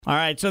All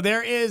right, so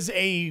there is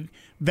a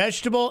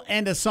vegetable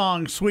and a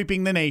song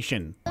sweeping the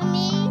nation. For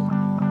me,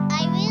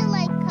 I really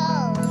like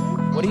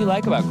corn. What do you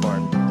like about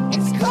corn?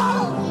 It's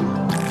corn.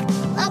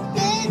 A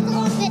good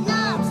corn that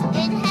knobs.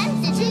 It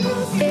has the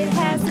juice. It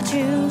has the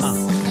juice.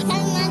 I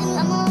can't imagine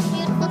a more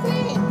beautiful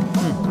thing.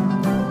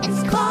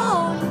 It's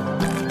corn.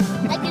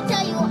 I can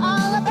tell you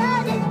all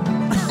about it.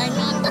 I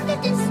mean, look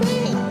at this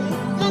thing.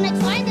 When I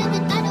tried it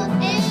without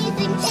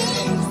anything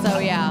changed. So,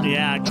 yeah.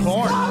 Yeah,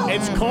 corn.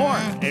 It's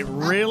corn. It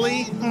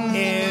really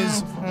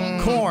is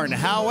corn.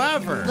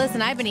 However,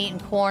 Listen, I've been eating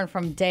corn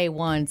from day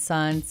one,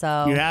 son.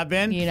 So you have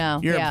been?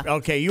 Yeah.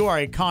 Okay, you are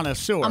a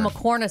connoisseur. I'm a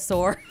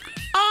cornosaur.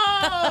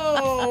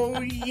 Oh,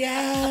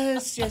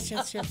 yes. Do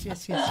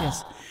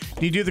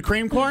you do the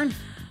cream corn?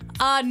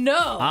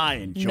 No. I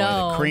enjoy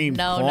the cream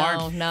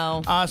corn.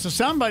 No. So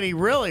somebody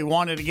really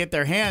wanted to get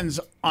their hands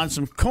on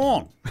some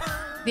corn.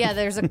 Yeah,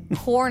 there's a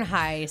corn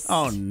heist.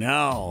 Oh,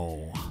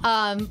 no.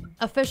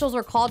 Officials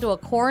were called to a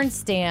corn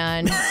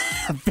stand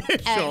at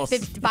Officials.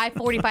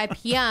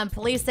 5:45 p.m.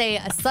 Police say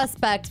a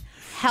suspect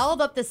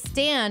held up the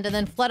stand and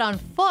then fled on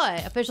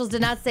foot. Officials did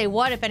not say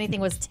what, if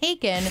anything, was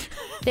taken.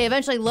 They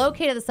eventually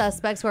located the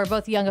suspects, who are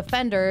both young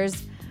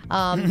offenders.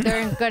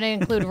 They're going to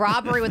include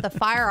robbery with a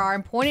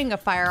firearm, pointing a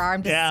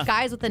firearm, Yeah.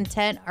 disguise with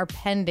intent are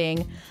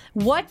pending.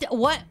 What?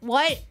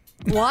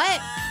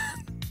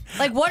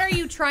 Like, what are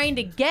you trying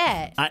to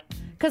get?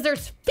 Because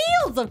there's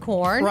fields of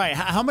corn. Right.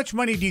 How much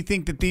money do you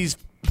think that these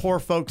poor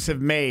folks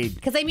have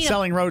made 'Cause I mean,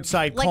 selling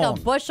roadside Like corn?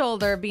 a bushel,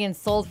 they're being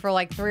sold for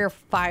like $3 or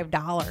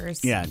 $5.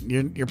 Yeah,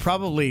 you're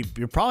probably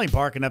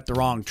barking up the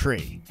wrong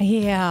tree,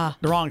 Yeah.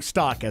 the wrong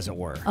stock, as it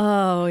were.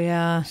 Oh,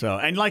 yeah. So,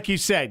 and like you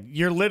said,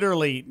 you're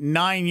literally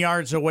 9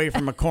 yards away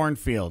from a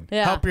cornfield.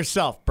 Yeah. Help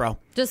yourself, bro.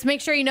 Just make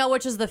sure you know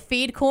which is the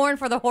feed corn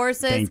for the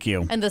horses. Thank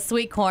you. And the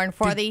sweet corn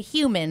for the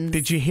humans.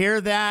 Did you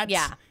hear that?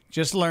 Yeah.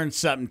 Just learned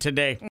something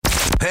today.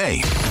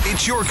 Hey,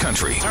 it's your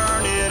country.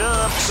 Turn it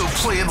up. So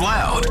play it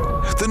loud.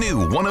 The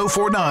new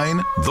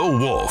 104.9 The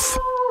Wolf.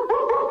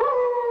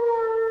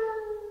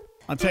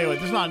 I'll tell you what,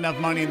 there's not enough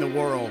money in the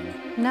world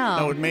No.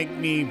 that would make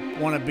me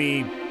want to be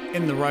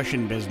in the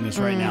Russian business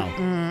right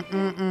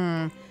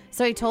now.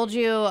 So he told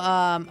you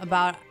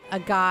about a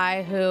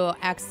guy who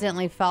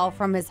accidentally fell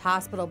from his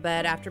hospital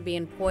bed after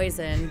being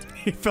poisoned.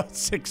 He fell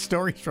 6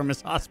 stories from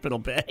his hospital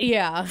bed.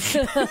 Yeah.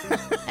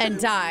 And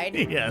died.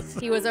 Yes.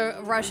 He was a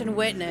Russian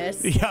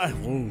witness. Yeah.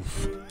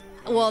 Oof.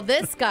 Well,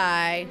 this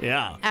guy,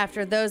 Yeah.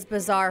 after those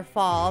bizarre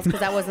falls, because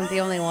that wasn't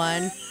the only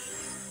one,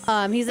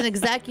 he's an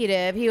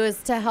executive. He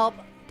was to help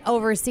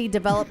oversee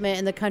development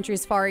in the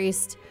country's Far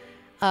East.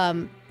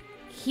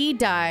 He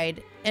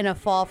died in a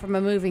fall from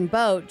a moving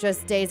boat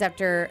just days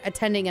after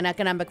attending an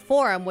economic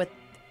forum with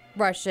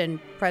Russian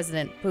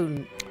President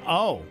Putin.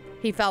 Oh,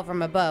 He fell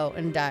from a boat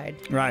and died.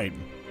 right.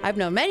 I've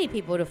known many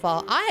people to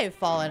fall. I've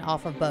fallen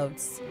off of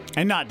boats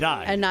And not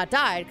die. and not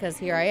died because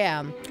here I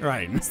am.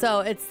 Right.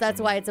 So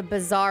that's why it's a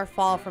bizarre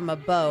fall from a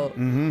boat.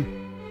 Mm-hmm.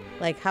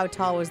 Like, how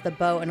tall was the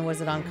boat and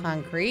was it on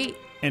concrete?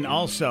 And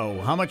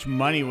also, how much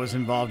money was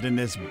involved in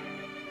this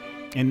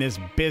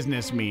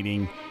business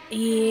meeting?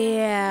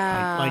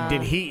 Yeah. Like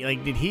did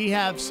he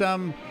have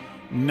some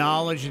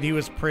knowledge that he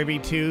was privy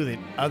to that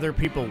other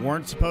people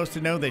weren't supposed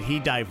to know that he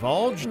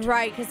divulged?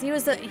 Right, because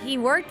he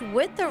worked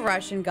with the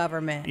Russian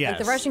government. Yes. Like,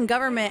 the Russian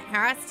government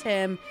asked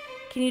him,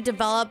 "Can you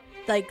develop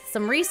like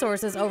some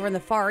resources over in the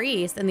Far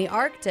East and the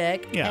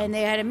Arctic?" Yeah. And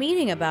they had a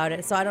meeting about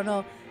it. So I don't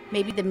know.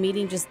 Maybe the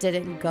meeting just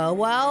didn't go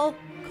well.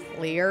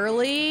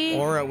 Clearly.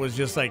 Or it was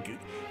just like,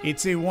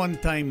 it's a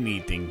one-time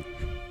meeting.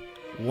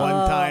 One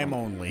time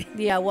only.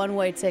 Yeah,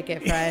 one-way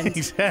ticket, friend.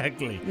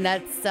 Exactly. And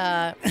that's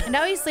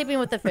now he's sleeping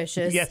with the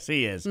fishes. Yes,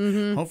 he is.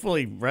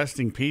 Hopefully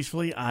resting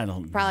peacefully. I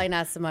don't know. Probably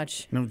not so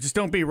much. No, just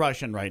don't be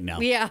Russian right now.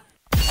 Yeah.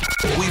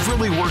 We've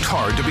really worked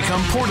hard to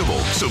become portable,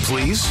 so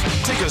please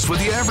take us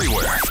with you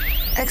everywhere.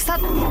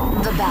 Except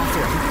the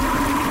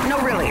bathroom. No,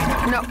 really.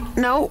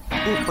 No.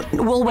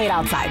 We'll wait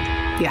outside.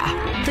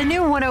 Yeah. The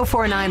new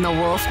 104.9 The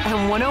Wolf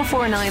and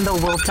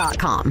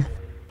 104.9thewolf.com.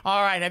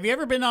 All right. Have you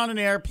ever been on an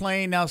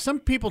airplane? Now, some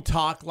people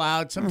talk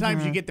loud.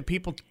 Sometimes you get the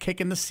people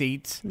kicking the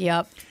seats.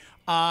 Yep.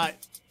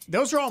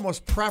 Those are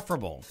almost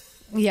preferable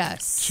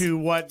Yes. to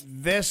what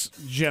this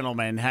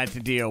gentleman had to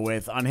deal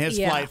with on his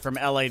Yeah. flight from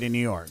L.A. to New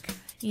York.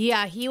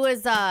 Yeah, he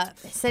was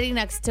sitting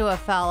next to a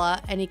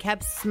fella, and he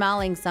kept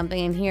smelling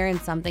something and hearing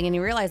something, and he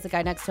realized the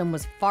guy next to him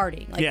was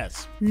farting. Like,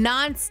 Yes.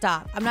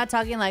 nonstop. I'm not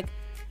talking like,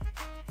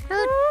 And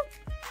then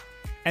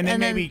And then-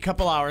 maybe a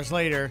couple hours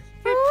later,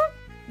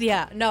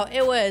 yeah, no,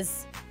 it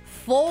was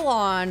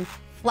full-on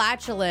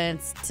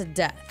flatulence to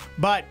death.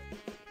 but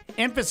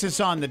emphasis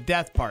on the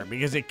death part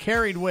because it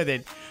carried with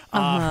it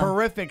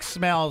horrific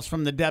smells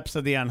from the depths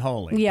of the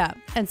unholy. Yeah,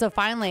 and so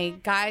finally,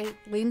 guy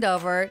leaned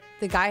over.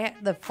 The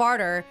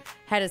farter,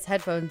 had his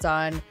headphones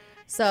on.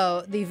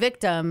 So the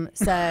victim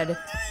said,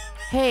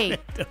 "Hey,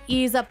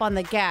 ease up on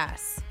the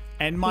gas."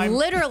 And my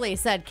Literally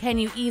said, "Can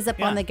you ease up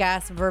Yeah. on the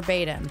gas?"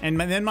 Verbatim. And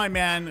then my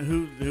man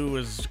who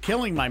was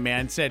killing my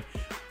man said,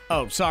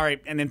 Oh, sorry.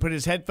 And then put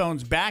his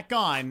headphones back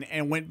on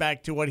and went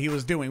back to what he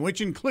was doing,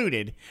 which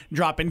included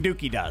dropping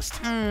dookie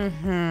dust.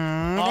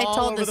 They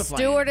told the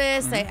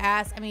stewardess, they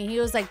asked, he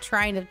was like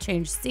trying to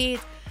change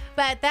seats.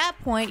 But at that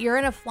point, you're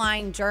in a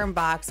flying germ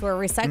box where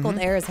recycled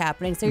air is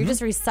happening. So you're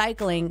just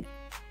recycling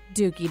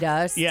dookie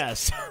dust.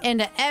 Yes.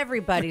 Into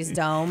everybody's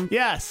dome.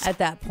 Yes. At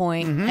that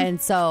point. And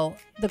so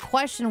the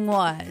question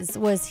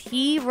was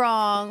he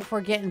wrong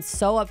for getting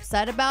so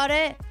upset about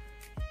it?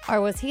 Or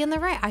was he in the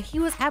right? He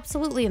was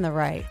absolutely in the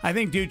right. I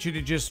think Dude should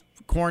have just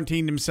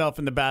quarantined himself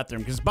in the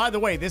bathroom. Because, by the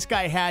way, this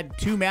guy had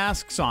 2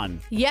 masks on.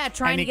 Yeah,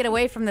 trying to get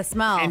away from the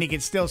smell. And he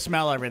could still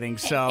smell everything.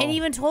 So, and he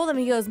even told him,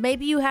 he goes,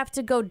 maybe you have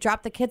to go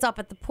drop the kids off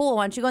at the pool.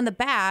 Why don't you go in the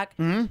back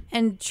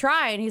and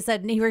try? And he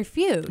said he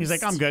refused. He's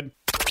like, I'm good.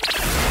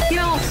 You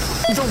know,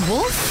 the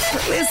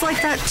Wolf is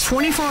like that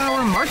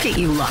 24-hour market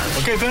you love.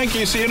 Okay, thank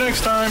you. See you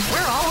next time.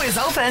 We're always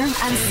open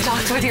and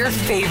stocked with your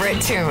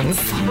favorite tunes.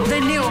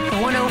 The new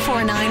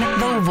 104.9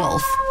 The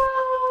Wolf.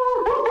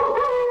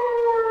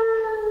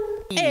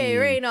 Hey,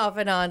 rain off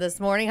and on this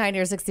morning. High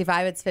near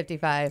 65. It's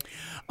 55.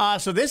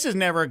 So this is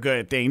never a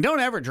good thing. Don't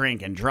ever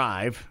drink and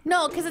drive.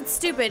 No, because it's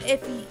stupid.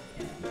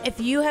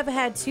 If you have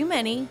had too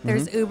many,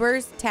 there's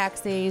Ubers,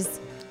 taxis,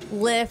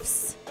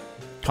 Lyfts.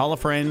 Call a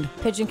friend.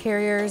 Pigeon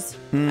carriers.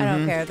 I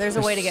don't care. There's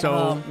a way to get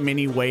home. So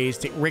many ways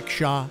to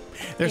rickshaw.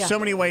 There's so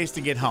many ways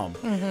to get home.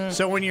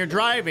 So when you're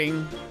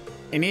driving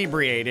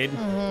inebriated,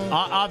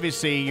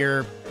 obviously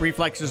your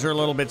reflexes are a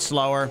little bit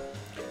slower.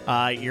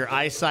 Your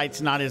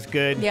eyesight's not as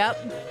good.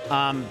 Yep.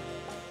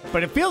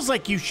 But it feels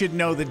like you should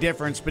know the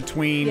difference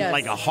between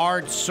like a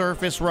hard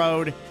surface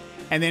road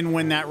and then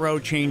when that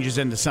road changes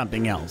into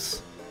something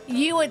else.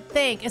 You would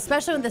think,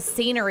 especially when the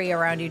scenery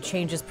around you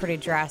changes pretty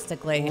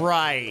drastically.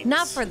 Right.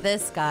 Not for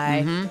this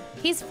guy.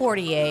 He's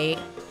 48.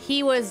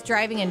 He was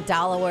driving in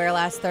Delaware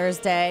last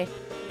Thursday,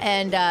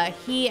 and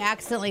he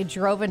accidentally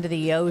drove into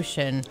the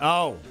ocean.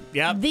 Oh,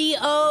 yep. The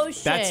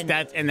ocean.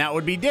 And that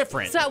would be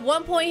different. So at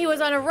one point he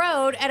was on a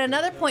road, at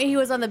another point he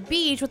was on the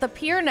beach with a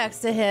pier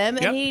next to him,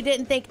 and he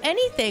didn't think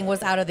anything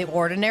was out of the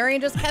ordinary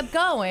and just kept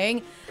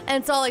going.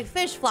 And saw like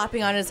fish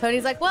flopping on his hood.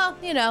 He's like, well,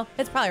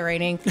 it's probably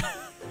raining.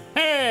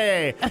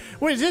 Hey,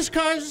 was this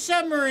car's a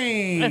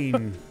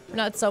submarine?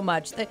 Not so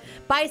much. The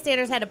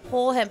bystanders had to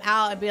pull him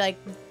out and be like,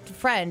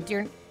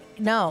 friend,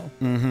 no.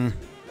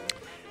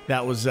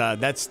 That was,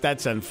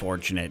 that's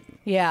unfortunate.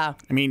 Yeah.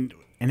 And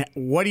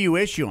what do you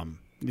issue him?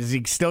 Does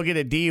he still get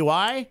a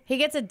DUI? He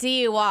gets a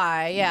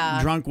DUI,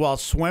 yeah. Drunk while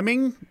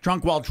swimming?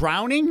 Drunk while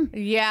drowning?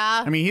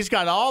 Yeah. He's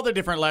got all the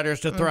different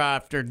letters to throw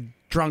after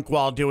drunk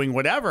while doing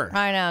whatever.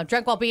 I know.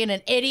 Drunk while being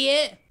an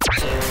idiot.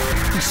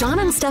 John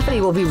and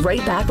Stephanie will be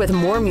right back with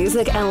more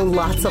music and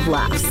lots of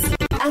laughs.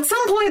 At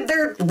some point,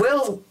 there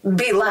will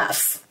be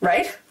laughs,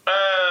 right?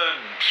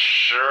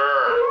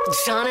 Sure.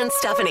 John and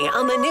Stephanie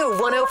on the new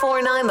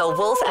 104.9 The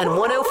Wolf and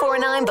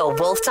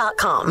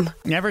 104.9thewolf.com.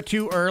 Never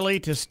too early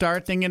to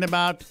start thinking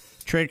about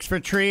tricks for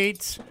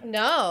treats.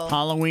 No.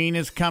 Halloween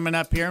is coming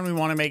up here, and we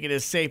want to make it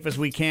as safe as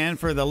we can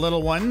for the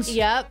little ones.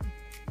 Yep.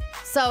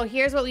 So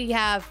here's what we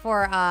have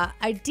for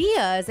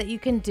ideas that you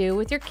can do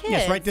with your kids.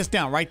 Yes, write this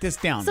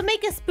down. So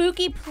make a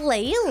spooky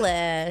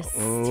playlist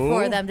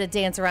for them to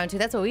dance around to.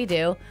 That's what we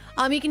do.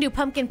 You can do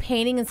pumpkin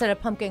painting instead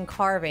of pumpkin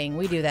carving.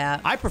 We do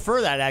that. I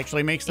prefer that,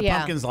 actually. Makes the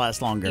pumpkins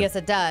last longer. Yes,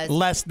 it does.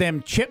 Less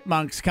them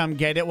chipmunks come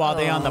get it while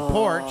they on the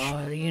porch.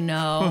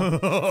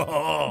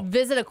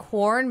 Visit a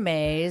corn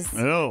maze.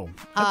 Oh,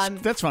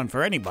 that's fun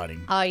for anybody.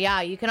 Oh, yeah.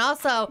 You can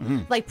also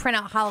print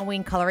out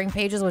Halloween coloring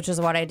pages, which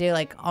is what I do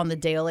on the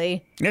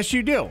daily. Yes,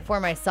 you do. For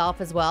myself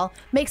as well.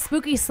 Make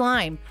spooky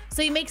slime.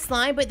 So you make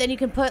slime, but then you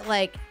can put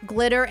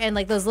glitter and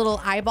those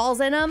little eyeballs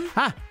in them.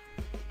 Huh.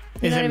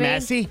 Is it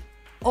messy?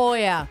 Oh,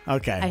 yeah.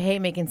 Okay. I hate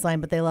making slime,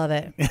 but they love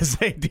it. Yes,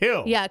 they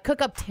do. Yeah,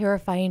 cook up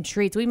terrifying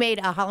treats. We made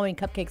Halloween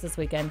cupcakes this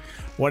weekend.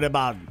 What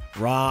about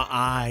raw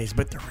eyes,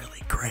 but they're really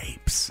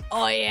grapes?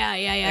 Oh, yeah.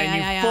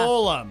 And you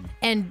fool them.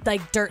 And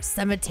dirt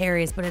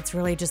cemeteries, but it's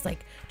really just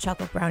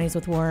chocolate brownies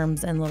with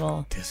worms and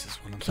little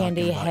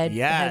candy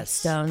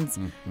headstones.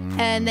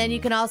 And then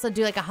you can also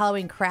do a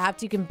Halloween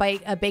craft. You can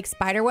bake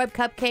spiderweb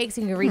cupcakes.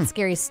 You can read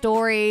scary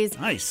stories.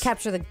 Nice.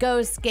 Capture the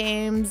ghost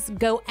games.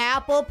 Go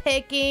apple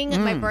picking.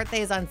 My birthday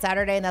is on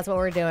Saturday, and that's what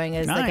we're doing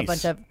is a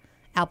bunch of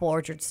apple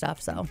orchard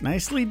stuff. So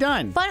nicely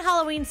done. Fun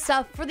Halloween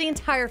stuff for the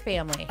entire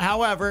family.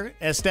 However,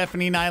 as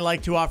Stephanie and I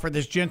like to offer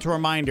this gentle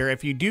reminder,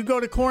 if you do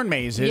go to corn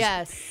mazes,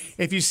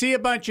 if you see a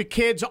bunch of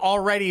kids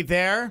already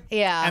there,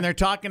 and they're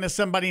talking to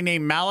somebody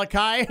named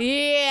Malachi,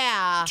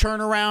 turn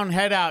around,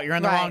 head out. You're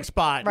in the wrong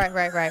spot.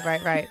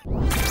 Right.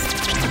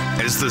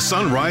 As the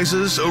sun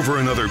rises over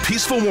another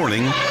peaceful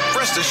morning,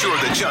 rest assured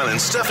that John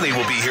and Stephanie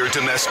will be here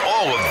to mess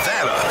all of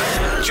that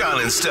up. John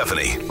and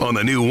Stephanie on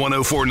the new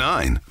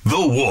 104.9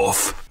 The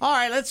Wolf. All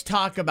right, let's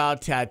talk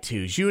about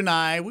tattoos. You and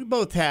I, we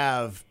both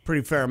have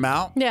pretty fair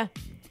amount. Yeah.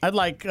 I'd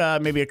like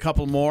maybe a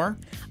couple more.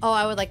 Oh,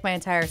 I would like my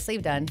entire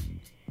sleeve done.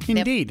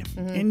 Indeed.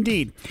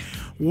 Indeed.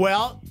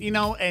 Well,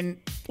 and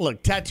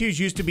look, tattoos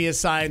used to be a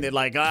sign that,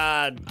 like,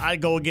 I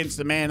go against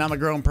the man. I'm a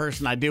grown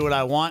person. I do what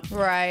I want.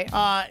 Right.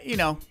 You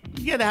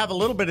got to have a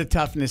little bit of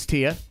toughness to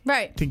you.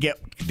 Right. To get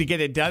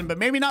it done, but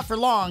maybe not for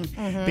long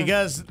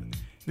because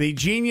the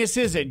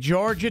geniuses at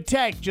Georgia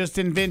Tech just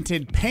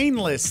invented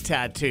painless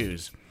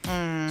tattoos.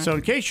 So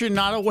in case you're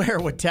not aware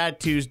what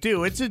tattoos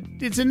do, it's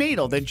a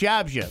needle that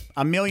jabs you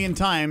 1,000,000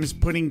 times,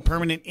 putting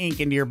permanent ink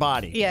into your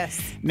body.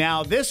 Yes.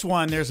 Now, this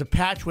one, there's a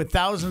patch with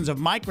thousands of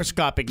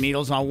microscopic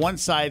needles on one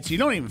side, so you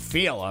don't even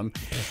feel them.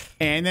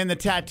 And then the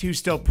tattoo's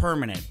still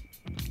permanent.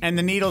 And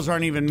the needles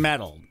aren't even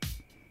metal.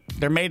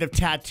 They're made of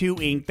tattoo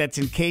ink that's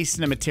encased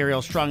in a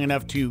material strong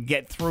enough to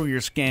get through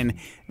your skin.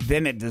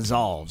 Then it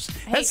dissolves.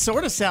 Hey. That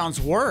sort of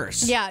sounds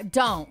worse. Yeah,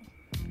 don't,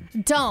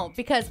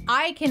 because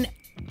I can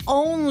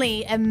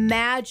only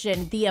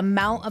imagine the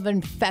amount of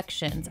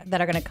infections that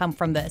are going to come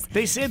from this.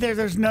 They say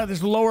there's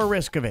lower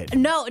risk of it.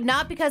 No,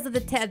 not because of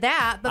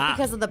that, but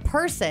because of the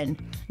person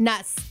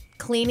not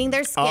cleaning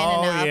their skin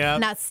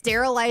enough, not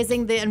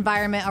sterilizing the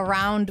environment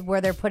around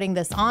where they're putting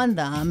this on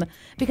them,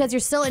 because you're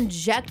still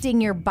injecting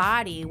your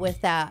body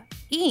with that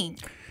ink.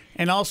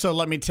 And also,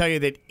 let me tell you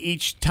that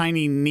each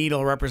tiny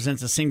needle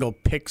represents a single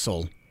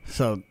pixel.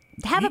 So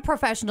have a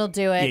professional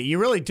do it. Yeah, you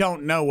really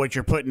don't know what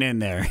you're putting in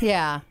there.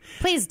 Yeah,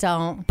 please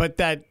don't. But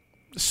that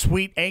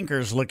sweet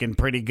anchor's looking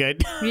pretty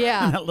good.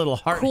 Yeah. That little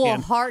heart.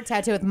 Cool heart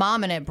tattoo with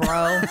mom in it,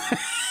 bro.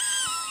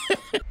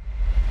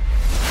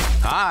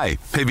 Hi,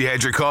 have you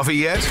had your coffee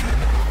yet?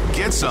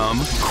 Get some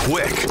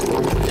quick.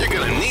 You're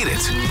going to need it.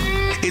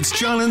 It's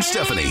John and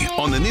Stephanie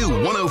on the new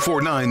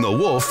 104.9 The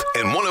Wolf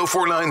and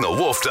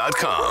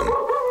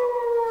 104.9thewolf.com.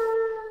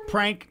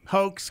 Prank,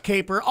 hoax,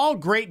 caper, all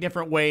great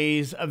different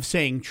ways of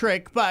saying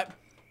trick, but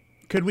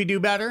could we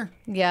do better?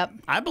 Yep.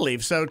 I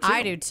believe so, too.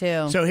 I do,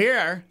 too. So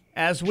here,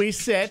 as we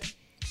sit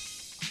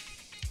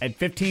at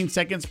 15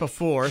 seconds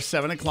before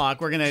 7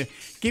 o'clock, we're going to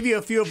give you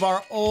a few of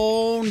our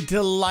own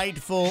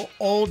delightful,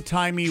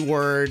 old-timey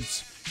words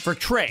for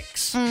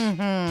tricks.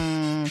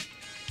 Mm-hmm.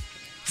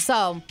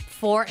 So,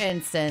 for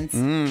instance,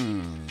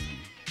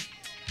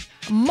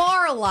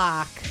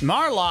 Marlock.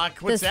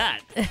 Marlock? What's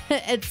that?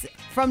 It's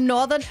from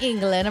Northern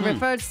England and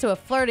refers to a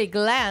flirty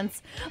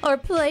glance or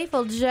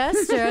playful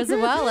gesture as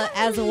well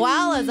as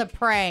a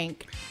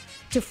prank.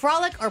 To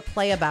frolic or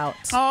play about.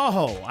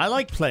 Oh, I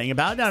like playing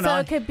about. No.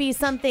 It could be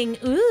something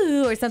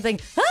ooh or something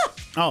ah.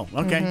 Oh,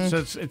 okay. So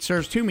it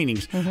serves two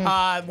meanings.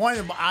 One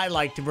of them I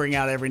like to bring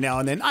out every now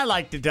and then. I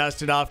like to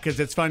dust it off because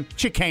it's fun.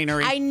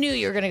 Chicanery. I knew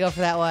you were going to go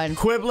for that one.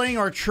 Quibbling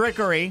or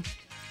trickery,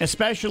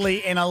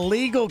 especially in a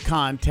legal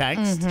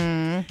context.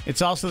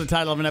 It's also the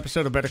title of an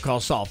episode of Better Call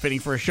Saul, fitting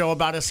for a show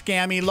about a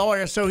scammy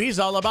lawyer. So he's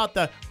all about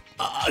the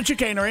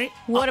chicanery.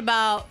 What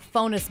about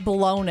phonus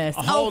balonus?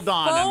 Hold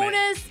on a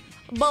minute. Phonus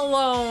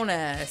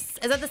balonus.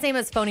 Is that the same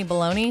as phony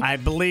baloney? I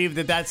believe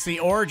that's the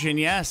origin,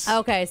 yes.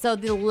 Okay, so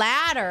the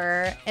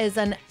latter is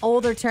an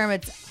older term.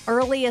 Its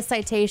earliest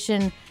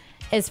citation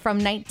is from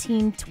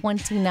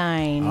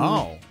 1929.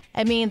 Oh.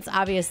 It means,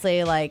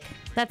 obviously, like,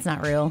 that's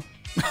not real.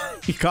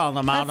 You calling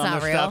them out that's on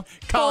not their real. stuff.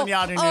 Calling you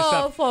out on your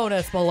stuff. Oh,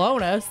 phonus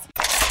balonus.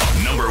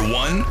 Number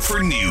 1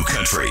 for New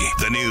Country.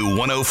 The new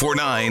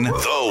 104.9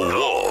 The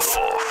Wolf.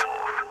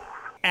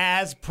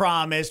 As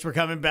promised, we're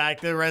coming back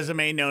to the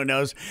resume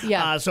no-nos.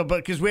 Yeah.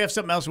 Because we have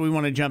something else we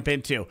want to jump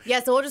into.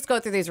 Yeah, so we'll just go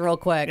through these real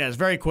quick. Yes,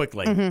 very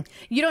quickly.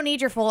 You don't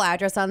need your full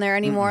address on there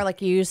anymore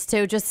like you used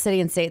to. Just city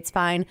and state's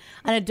fine.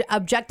 An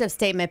objective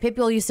statement.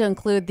 People used to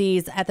include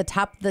these at the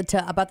top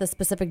about the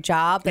specific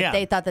job that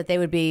they thought that they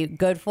would be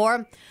good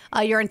for.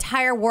 Your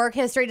entire work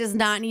history does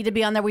not need to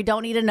be on there. We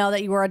don't need to know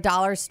that you were a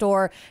dollar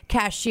store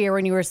cashier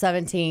when you were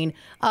 17.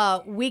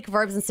 Weak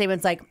verbs and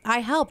statements like, I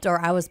helped or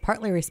I was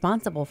partly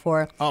responsible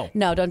for. Oh.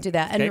 No, don't do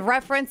that. Okay. And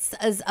reference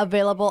is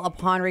available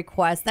upon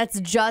request. That's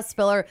just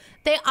filler.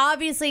 They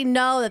obviously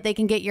know that they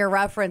can get your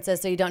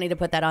references, so you don't need to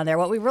put that on there.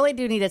 What we really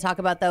do need to talk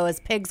about, though, is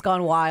Pigs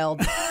Gone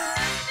Wild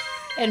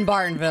in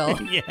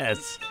Bartonville.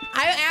 Yes.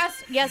 I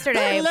asked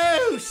yesterday,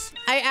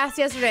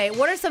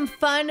 what are some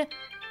fun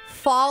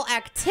fall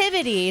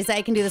activities that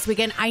I can do this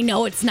weekend? I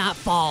know it's not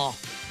fall.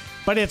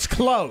 But it's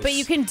close. But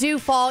you can do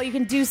fall, you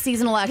can do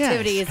seasonal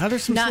activities. Yes.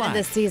 There's some not slack. in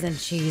this season.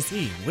 Jeez.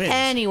 Gee whiz.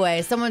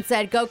 Anyway, someone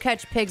said, go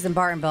catch pigs in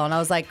Bartonville. And I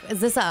was like, is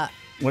this a...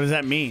 What does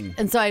that mean?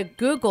 And so I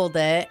Googled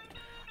it.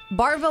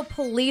 Bartonville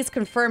police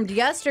confirmed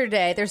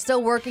yesterday they're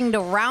still working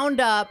to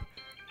round up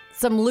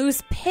some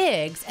loose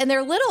pigs. And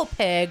they're little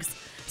pigs.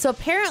 So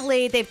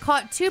apparently they've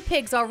caught 2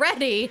 pigs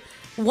already.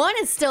 One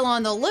is still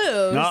on the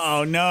loose.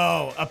 Uh-oh,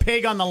 no. A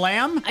pig on the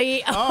lamb?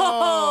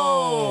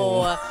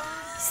 Oh.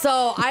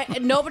 So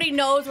nobody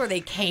knows where they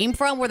came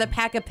from, where the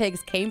pack of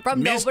pigs came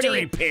from. Mystery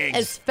Nobody pigs.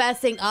 is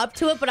fessing up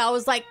to it. But I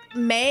was like,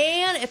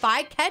 man, if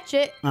I catch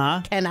it,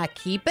 can I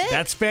keep it?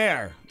 That's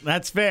fair.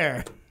 That's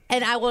fair.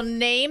 And I will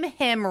name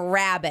him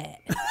Rabbit.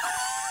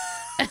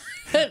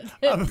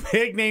 A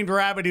pig named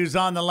Rabbit who's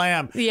on the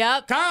lamb.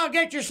 Yep. Carl,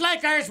 get your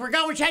slickers. We're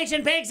going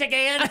chasing pigs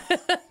again.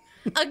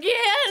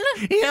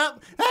 Again?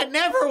 Yep. That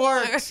never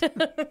works.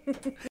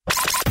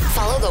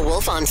 Follow The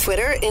Wolf on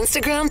Twitter,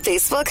 Instagram,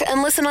 Facebook,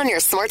 and listen on your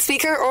smart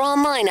speaker or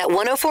online at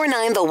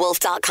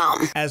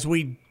 1049thewolf.com. As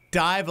we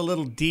dive a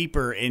little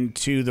deeper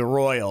into the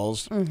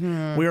royals,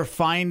 we're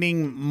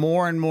finding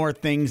more and more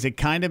things that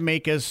kind of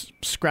make us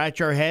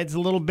scratch our heads a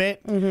little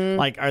bit.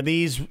 Like, are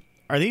these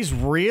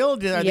real?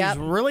 Are these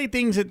really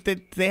things that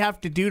they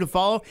have to do to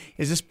follow?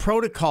 Is this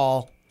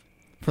protocol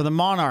for the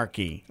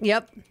monarchy?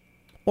 Yep.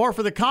 Or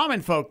for the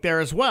common folk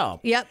there as well?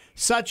 Yep.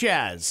 Such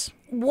as?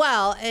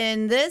 Well,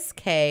 in this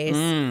case,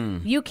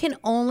 you can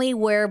only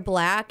wear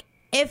black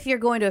if you're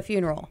going to a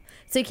funeral.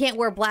 So you can't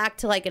wear black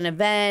to like an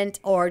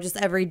event or just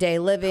everyday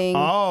living.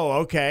 Oh,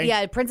 okay.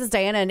 Yeah, Princess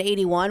Diana in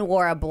 81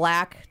 wore a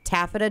black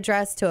taffeta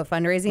dress to a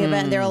fundraising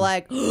event. And they were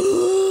like,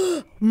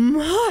 oh,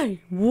 my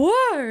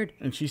word.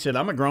 And she said,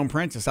 I'm a grown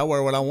princess. I'll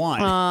wear what I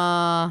want.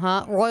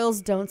 Uh-huh.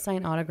 Royals don't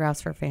sign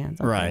autographs for fans.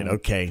 Okay? Right,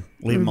 okay.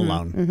 Leave them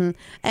alone.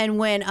 And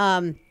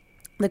when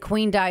the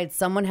queen died,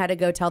 someone had to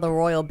go tell the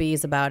royal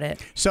bees about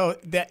it. So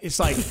that it's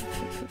like,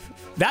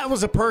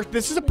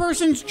 this is a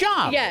person's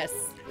job. Yes.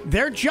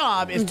 Their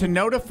job is to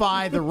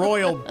notify the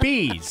royal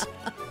bees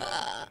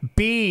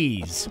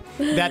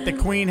that the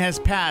queen has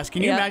passed.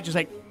 Can you imagine? Just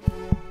like,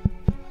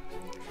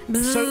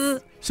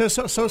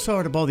 so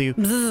sorry to bother you.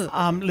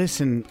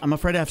 Listen, I'm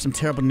afraid I have some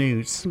terrible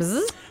news.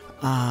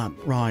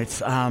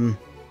 Right.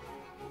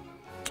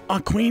 Our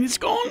queen is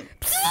gone.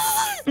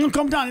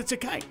 Calm down. It's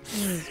okay.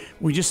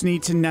 We just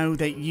need to know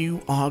that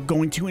you are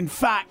going to, in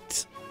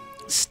fact,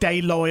 stay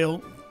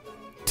loyal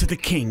to the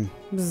king.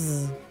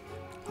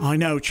 I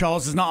know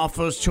Charles is not our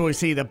first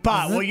choice either,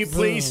 but will you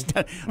please?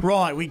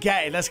 Right, we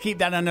get it. Let's keep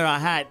that under our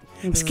hat.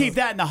 Let's keep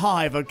that in the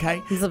hive,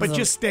 okay? But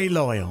just stay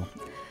loyal.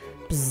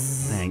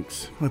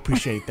 Thanks. We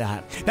appreciate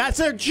that. That's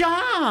their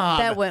job.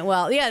 That went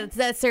well. Yeah,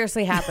 that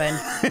seriously happened.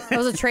 That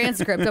was a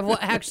transcript of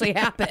what actually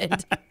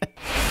happened.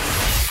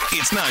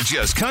 It's not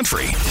just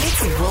country.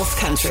 It's Wolf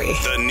Country.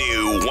 The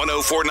new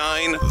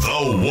 104.9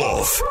 The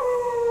Wolf.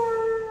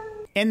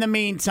 In the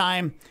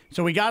meantime,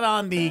 so we got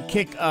on the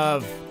kick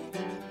of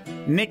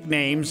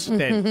nicknames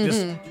that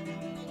just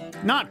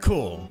not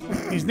cool.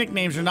 These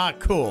nicknames are not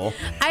cool.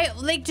 I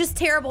like just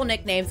terrible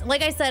nicknames.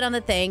 Like I said on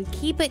the thing,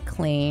 keep it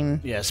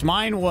clean. Yes,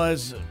 mine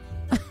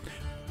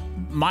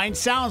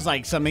sounds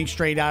like something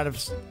straight out of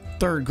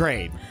third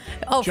grade.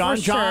 Oh, John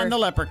for sure. the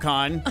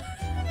Leprechaun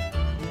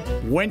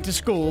went to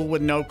school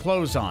with no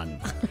clothes on.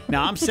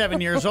 Now, I'm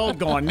 7 years old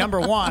going, number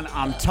one,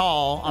 I'm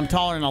tall. I'm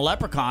taller than a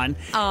leprechaun.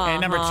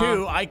 And number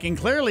two, I can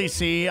clearly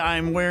see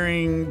I'm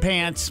wearing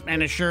pants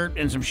and a shirt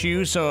and some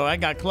shoes, so I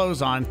got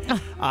clothes on.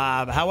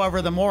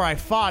 However, the more I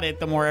fought it,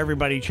 the more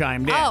everybody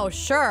chimed in. Oh,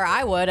 sure,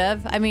 I would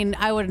have. I mean,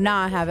 I would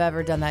not have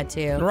ever done that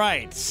to you.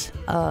 Right.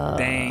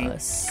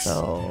 Thanks.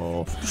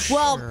 So,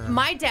 well,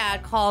 my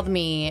dad called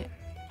me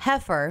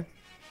heifer.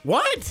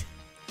 What?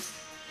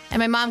 And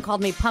my mom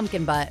called me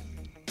pumpkin butt.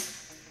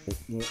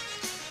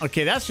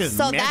 Okay, that's just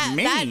so mean.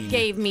 that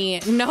gave me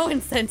no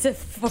incentive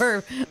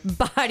for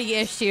body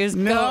issues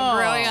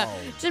growing up.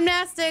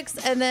 Gymnastics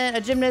and then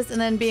a gymnast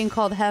and then being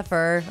called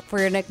heifer for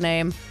your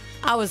nickname.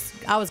 I was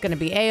going to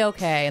be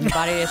A-okay in the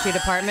body issue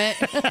department.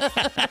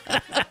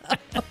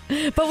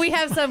 But we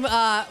have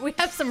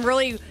some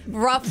really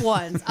rough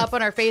ones up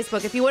on our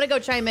Facebook. If you want to go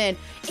chime in,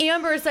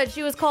 Amber said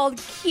she was called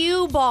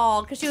cue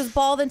ball because she was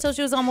bald until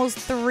she was almost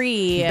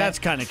 3. That's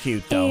kind of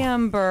cute, though.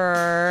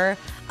 Amber.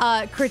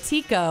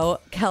 Critico,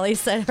 Kelly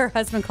said her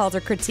husband calls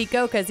her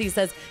Critico because he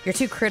says you're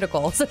too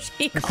critical. So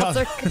she calls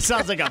her. It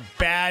sounds like a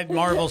bad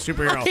Marvel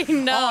superhero. I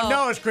know. Oh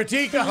no, it's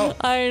Critico.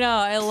 I know.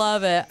 I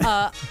love it.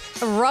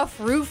 Rough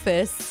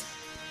Rufus,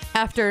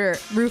 after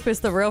Rufus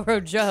the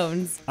Railroad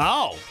Jones.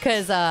 Oh.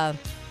 Because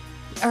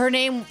her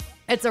name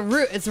it's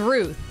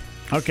Ruth.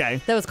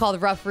 Okay. That was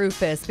called Rough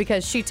Rufus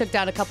because she took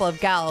down a couple of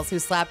gals who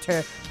slapped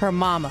her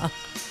mama.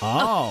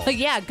 Oh.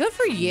 Yeah, good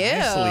for you.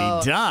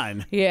 Nicely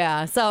done.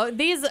 Yeah, so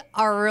these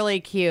are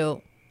really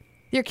cute.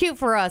 You're cute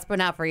for us, but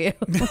not for you.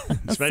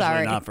 Especially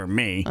Sorry. not for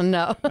me.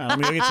 No. Let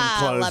me go get some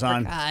clothes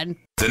on.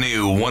 The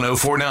new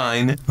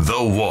 104.9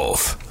 The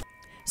Wolf.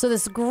 So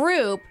this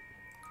group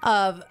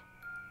of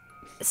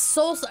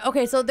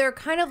okay, so they're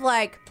kind of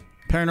like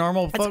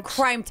paranormal folks? It's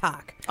Crime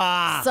Talk.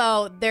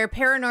 So they're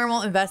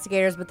paranormal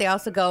investigators, but they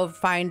also go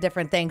find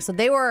different things. So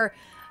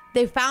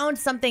they found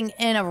something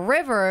in a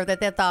river that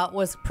they thought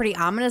was pretty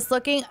ominous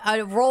looking,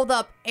 a rolled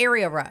up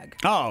area rug.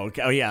 Oh,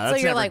 okay. Oh yeah, that's so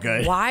you're never like,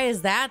 good. Why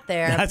is that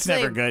there? That's so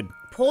never good.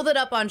 Pulled it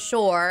up on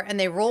shore and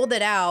they rolled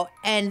it out,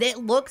 and it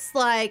looks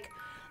like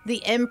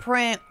the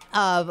imprint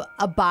of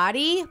a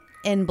body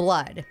in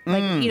blood,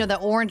 like the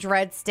orange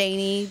red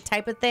stainy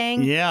type of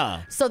thing.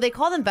 Yeah. So they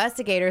called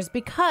investigators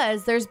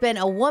because there's been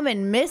a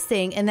woman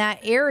missing in that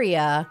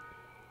area.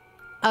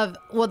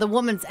 The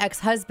woman's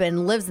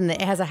ex-husband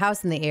has a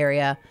house in the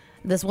area.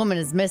 This woman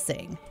is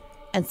missing,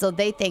 and so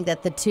they think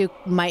that the two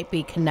might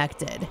be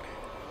connected.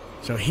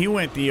 So he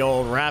went the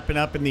old wrapping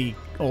up in the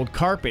old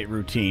carpet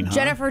routine, huh?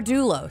 Jennifer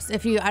Dulos.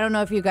 I don't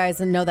know if you guys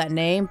know that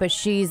name, but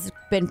she's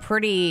been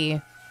pretty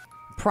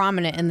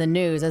prominent in the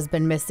news, has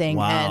been missing.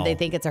 Wow. And they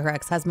think it's her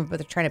ex-husband, but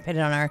they're trying to pin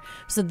it on her.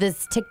 So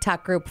this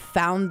TikTok group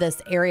found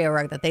this area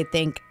rug that they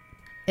think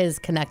is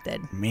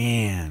connected.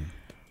 Man.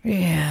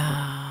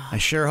 Yeah. I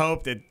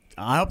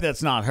hope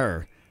that's not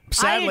her.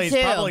 Sadly, it's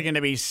probably going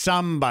to be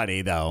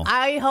somebody, though.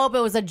 I hope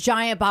it was a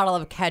giant bottle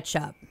of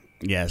ketchup.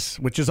 Yes,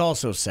 which is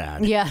also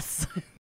sad. Yes.